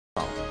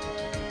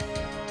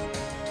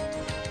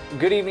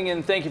Good evening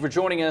and thank you for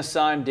joining us.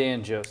 I'm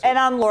Dan Joseph. And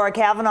I'm Laura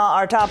Kavanaugh.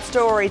 Our top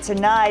story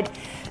tonight.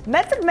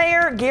 Medford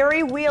Mayor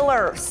Gary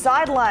Wheeler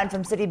sidelined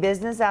from city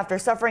business after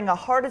suffering a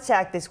heart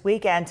attack this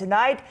week. And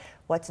tonight,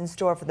 what's in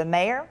store for the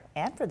mayor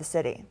and for the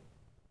city?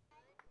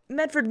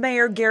 Medford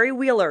Mayor Gary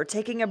Wheeler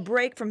taking a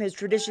break from his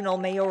traditional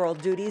mayoral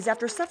duties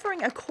after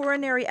suffering a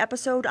coronary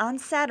episode on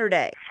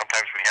Saturday.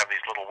 Sometimes we have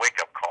these little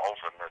wake-up calls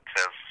and it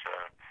says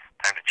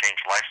time to change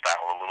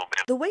lifestyle a little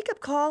bit. The wake-up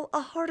call, a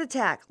heart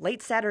attack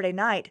late Saturday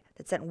night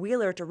that sent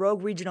Wheeler to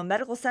Rogue Regional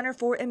Medical Center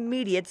for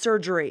immediate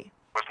surgery.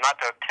 It was not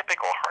a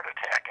typical heart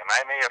attack, and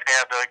I may have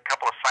had a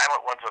couple of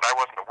silent ones that I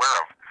wasn't aware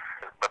of,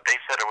 but they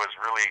said it was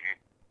really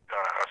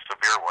a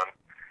severe one,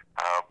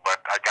 but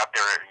I got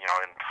there,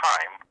 in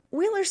time.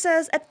 Wheeler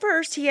says at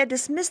first he had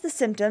dismissed the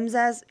symptoms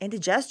as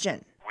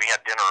indigestion. We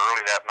had dinner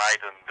early that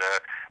night,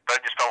 but I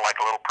just felt like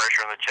a little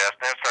pressure in the chest.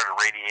 Then it started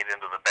radiating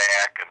into the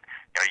back, and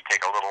you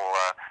take a little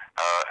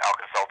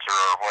Alka-Seltzer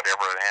or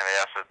whatever, an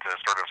antacid to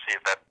sort of see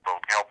if that will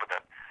help with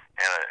it,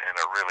 and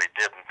it really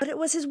didn't. But it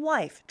was his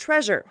wife,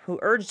 Treasure, who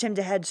urged him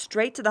to head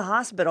straight to the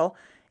hospital.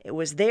 It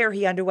was there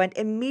he underwent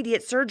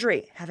immediate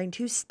surgery, having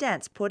 2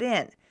 stents put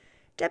in.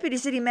 Deputy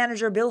City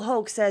Manager Bill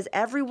Hoke says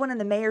everyone in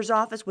the mayor's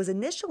office was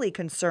initially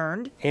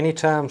concerned.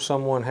 Anytime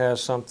someone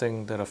has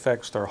something that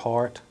affects their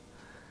heart,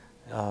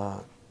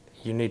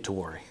 you need to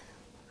worry.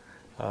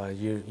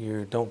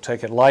 You don't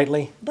take it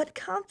lightly. But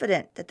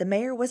confident that the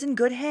mayor was in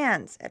good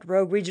hands at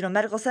Rogue Regional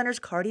Medical Center's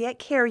cardiac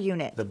care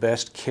unit. The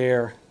best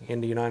care in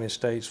the United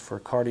States for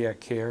cardiac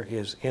care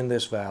is in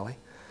this valley.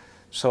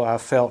 So I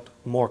felt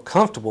more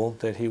comfortable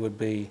that he would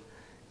be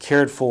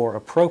cared for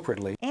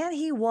appropriately. And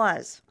he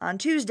was. On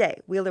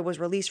Tuesday, Wheeler was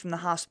released from the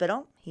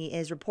hospital. He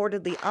is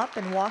reportedly up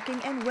and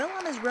walking and well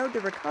on his road to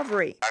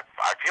recovery.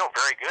 I feel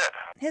very good.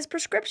 His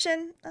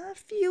prescription, a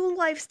few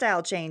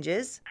lifestyle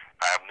changes.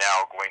 I'm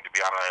now going to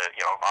be on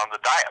the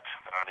diet,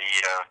 on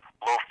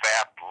the low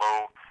fat,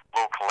 low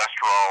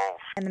cholesterol.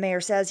 And the mayor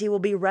says he will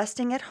be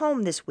resting at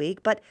home this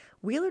week, but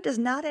Wheeler does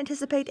not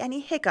anticipate any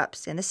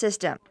hiccups in the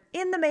system.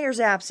 In the mayor's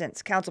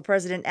absence, Council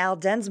President Al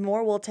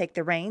Densmore will take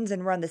the reins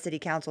and run the city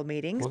council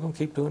meetings. We're going to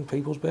keep doing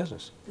people's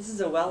business. This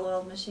is a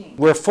well-oiled machine.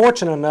 We're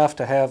fortunate enough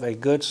to have a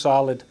good,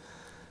 solid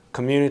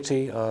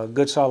community,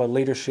 good, solid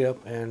leadership,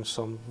 and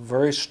some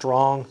very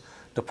strong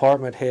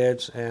department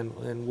heads,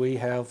 and we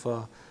have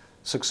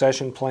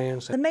succession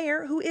plans. The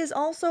mayor, who is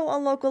also a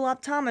local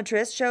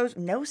optometrist, shows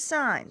no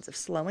signs of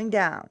slowing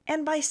down.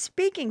 And by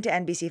speaking to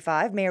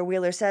NBC5, Mayor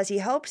Wheeler says he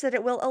hopes that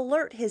it will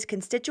alert his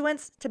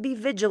constituents to be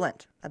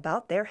vigilant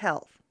about their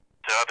health.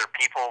 To other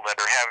people that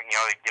are having,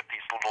 they get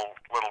these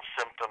little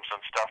symptoms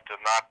and stuff, to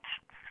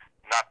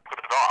not put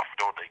it off.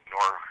 Don't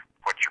ignore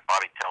what your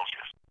body tells you.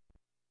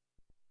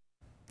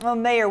 Well,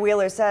 Mayor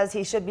Wheeler says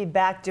he should be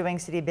back doing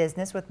city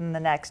business within the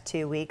next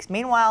 2 weeks.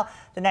 Meanwhile,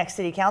 the next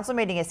city council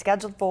meeting is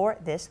scheduled for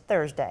this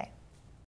Thursday.